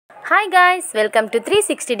Hi guys, welcome to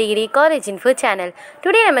 360 degree college info channel.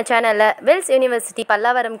 Today நம்ம சேனல்ல Vels University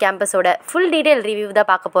Pallavaram campus ஓட full detail review தான்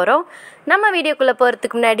பார்க்க போறோம். நம்ம வீடியோக்குள்ள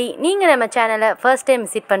போறதுக்கு முன்னாடி நீங்க நம்ம சேனலை first time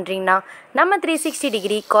visit பண்றீங்கன்னா நம்ம 360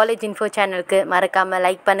 degree college info channelக்கு மறக்காம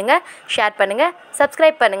லைக் பண்ணுங்க, ஷேர் பண்ணுங்க,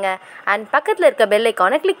 subscribe பண்ணுங்க and பக்கத்துல இருக்க bell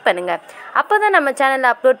icon-ஐ click பண்ணுங்க. அப்பதான் நம்ம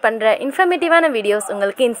சேனல்ல அப்லோட் பண்ற இன்ஃபர்மேட்டிவான வீடியோஸ்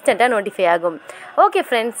உங்களுக்கு இன்ஸ்டன்ட்டா நோட்டிஃபை ஆகும். ஓகே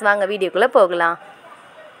फ्रेंड्स, வாங்க வீடியோக்குள்ள போகலாம்.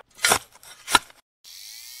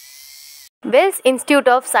 Vels Institute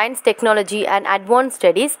of Science Technology and Advanced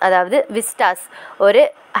Studies அதாவது விஸ்டாஸ் ஒரு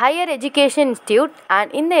ஹையர் எஜுகேஷன் இன்ஸ்டியூட்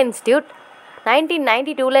அண்ட் இந்த இன்ஸ்டியூட்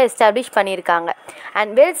 1992 எஸ்டாப்ளிஷ் பண்ணியிருக்காங்க.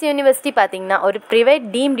 அண்ட் வெல்ஸ் யூனிவர்சிட்டி பார்த்திங்கன்னா ஒரு ப்ரைவேட்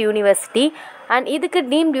டீம்டு யூனிவர்சிட்டி அண்ட் இதுக்கு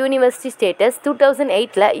டீம்டு யூனிவர்சிட்டி ஸ்டேட்டஸ்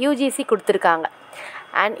 2008 யூஜிசி கொடுத்துருக்காங்க.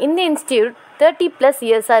 அண்ட் இந்த இன்ஸ்டியூட் 30+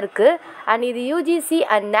 இயர்ஸாக இருக்குது அண்ட் இது UGC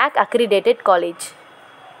and NAC accredited college.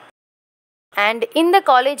 And இந்த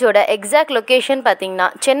காலேஜோட எக்ஸாக்ட் லொக்கேஷன் பார்த்திங்கன்னா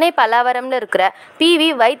சென்னை பல்லாவரமில் இருக்கிற PV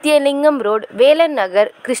வைத்தியலிங்கம் ரோடு, வேலன்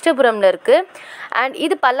நகர், கிருஷ்ணபுரமில் இருக்குது. அண்ட்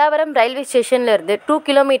இது பல்லாவரம் ரயில்வே ஸ்டேஷனில் இருந்து 2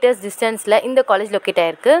 கிலோமீட்டர்ஸ் டிஸ்டன்ஸில் இந்த காலேஜ் லொக்கேட்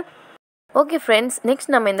ஆகிருக்கு. ஓகே ஃப்ரெண்ட்ஸ்,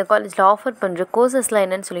 நெக்ஸ்ட் நம்ம இந்த காலேஜில் ஆஃபர் பண்ணுற கோர்சஸ்லாம்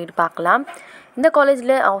என்னென்னு சொல்லிட்டு பார்க்கலாம். இந்த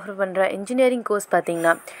காலேஜில் ஆஃபர் பண்ணுற இன்ஜினியரிங் கோர்ஸ்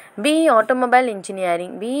பார்த்திங்கன்னா BE automobile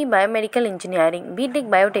engineering, BE biomedical engineering, BTech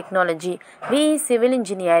biotechnology, BE civil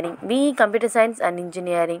engineering, BE computer science and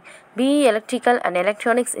engineering, BE electrical and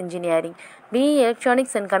electronics engineering, BE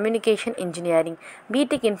electronics and communication engineering,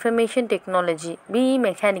 BTech information technology, BE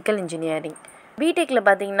mechanical engineering. BTechல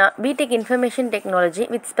பார்த்தீங்கன்னா BTech information technology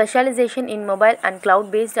with specialisation in mobile and cloud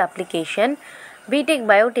based application, BTech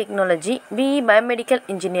biotechnology, BE biomedical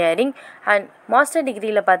engineering and master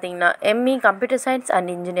டிகிரியில் பார்த்தீங்கன்னா ME computer science and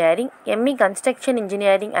engineering, ME construction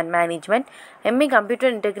engineering and management, ME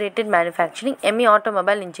computer integrated manufacturing, ME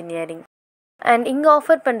automobile engineering. And இங்கே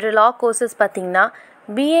offer பண்ணுற லா courses பார்த்தீங்கன்னா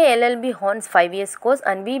BA LLB Hons 5 years course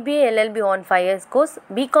and BBA LLB on 5 years course,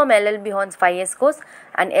 BCom LLB Hons 5 years course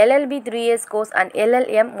and LLB 3 years course and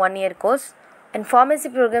LLM 1 year course. And pharmacy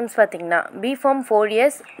programs பார்த்தீங்கன்னா BPharm 4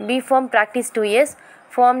 years, BPharm practice 2 years,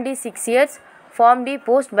 PharmD 6 years, PharmD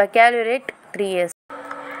post baccalaureate 3 years.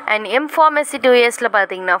 And M-Pharmacy 2 yearsல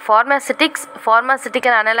பார்த்தீங்கன்னா pharmaceutics,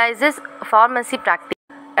 pharmaceutical analysis, pharmacy practice.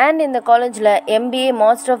 And இந்த காலேஜில் MBA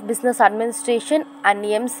master of business administration and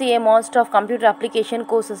MCA master of computer application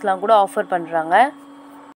கோர்சஸ்லாம் கூட offer பண்ணுறாங்க.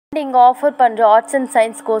 And இங்கே offer பண்ணுற arts and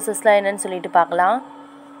science கோர்சஸ்லாம் என்னென்னு சொல்லிட்டு பார்க்கலாம்.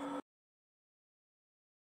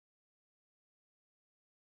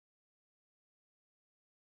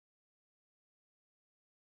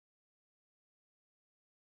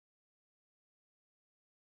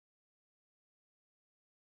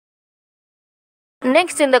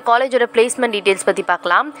 நெக்ஸ்ட் இந்த காலேஜோட பிளேஸ்மெண்ட் டீட்டெயில்ஸ் பற்றி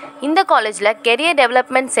பார்க்கலாம். இந்த காலேஜில் career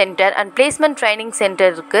development centre and placement training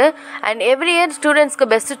centre இருக்குது. அண்ட் எவ்ரி இயர் ஸ்டூடெண்ட்ஸ்க்கு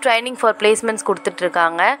பெஸ்ட் ட்ரைனிங் ஃபார் பிளேஸ்மெண்ட்ஸ்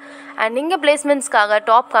கொடுத்துட்ருக்காங்க. அண்ட் இங்கே பிளேஸ்மெண்ட்ஸ்க்காக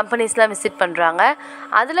டாப் கம்பெனிஸ்லாம் விசிட் பண்ணுறாங்க.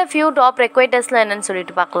 அதில் ஃபியூ டாப் ரெக்வைட்டர்ஸ்லாம் என்னென்னு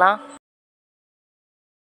சொல்லிட்டு பார்க்கலாம்.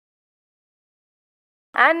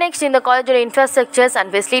 அண்ட் நெக்ஸ்ட் இந்த காலேஜோட இன்ஃப்ராஸ்ட்ரக்சர்ஸ்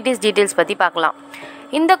அண்ட் ஃபெசிலிட்டிஸ் டீட்டெயில்ஸ் பற்றி பார்க்கலாம்.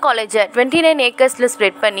 இந்த காலேஜை 29 ஏக்கர்ஸில்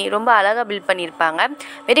ஸ்ப்ரெட் பண்ணி ரொம்ப அழகாக பில்ட் பண்ணியிருப்பாங்க.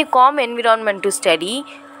 Very com environment to study.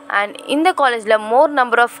 And இந்த காலேஜில் more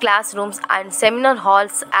number of class rooms and seminar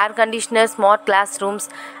halls, air conditioner, smart class rooms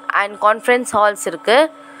and conference halls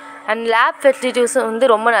இருக்குது. அண்ட் லேப் ஃபெசிலிட்டிஸும்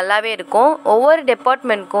ரொம்ப நல்லாவே இருக்கும். ஒவ்வொரு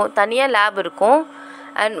டிபார்ட்மெண்ட்க்கும் தனியாக லேப் இருக்கும்.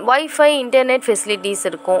 அண்ட் ஒய்ஃபை இன்டர்நெட் ஃபெசிலிட்டிஸ்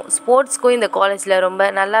இருக்கும். ஸ்போர்ட்ஸ்க்கும் இந்த காலேஜில்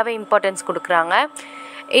ரொம்ப நல்லாவே இம்பார்ட்டன்ஸ் கொடுக்குறாங்க.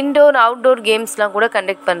 இன்டோர் அவுட்டோர் கேம்ஸ்லாம் கூட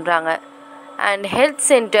கண்டக்ட் பண்ணுறாங்க. And health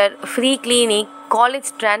centre, free clinic, college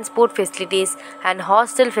transport facilities and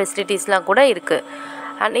hostel ஃபெசிலிட்டிஸ்லாம் கூட இருக்குது.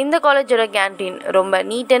 அண்ட் இந்த காலேஜோட கேன்டீன் ரொம்ப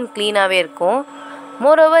நீட் அண்ட் க்ளீனாகவே இருக்கும்.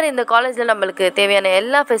 மோரோவர் இந்த காலேஜில் நம்மளுக்கு தேவையான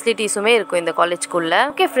எல்லா ஃபெசிலிட்டிஸுமே இருக்கும் இந்த காலேஜ்குள்ளே.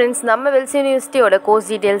 ஓகே ஃப்ரெண்ட்ஸ், நம்ம Wells யூனிவர்சிட்டியோட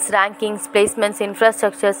course details, rankings, placements,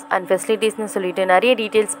 infrastructures and ஃபெசிலிட்டிஸ்னு சொல்லிட்டு நிறைய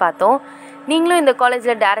டீட்டெயில்ஸ் பார்த்தோம். நீங்களும் இந்த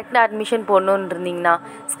காலேஜில் டேரெக்டாக அட்மிஷன் போடணுன்னு இருந்தீங்கன்னா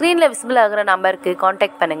ஸ்க்ரீனில் விசிபிள் ஆகிற நம்பருக்கு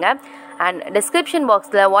காண்டாக்ட் பண்ணுங்கள். அண்ட் டிஸ்கிரிப்ஷன்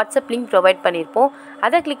பாக்ஸில் வாட்ஸ்அப் லிங்க் ப்ரொவைட் பண்ணியிருப்போம்.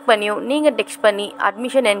 அதை கிளிக் பண்ணியும் நீங்கள் டெக்ஸ்ட் பண்ணி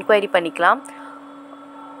அட்மிஷன் என்கொயரி பண்ணிக்கலாம்.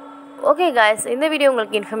 ஓகே காய்ஸ், இந்த வீடியோ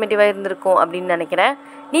உங்களுக்கு இன்ஃபர்மேட்டிவாக இருந்திருக்கும் அப்படின்னு நினைக்கிறேன்.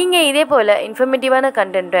 நீங்கள் இதே போல் இன்ஃபர்மேட்டிவான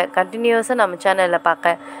கண்டென்ட்டை கண்டினியூஸாக நம்ம சேனலில்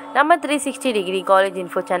பார்க்க நம்ம 360 டிகிரி காலேஜ்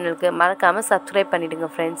இன்ஃபோ சேனலுக்கு மறக்காமல் சப்ஸ்கிரைப் பண்ணிவிடுங்க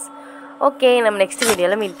ஃப்ரெண்ட்ஸ். ஓகே, நம்ம நெக்ஸ்ட்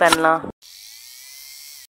வீடியோவில் மீட் பண்ணலாம்.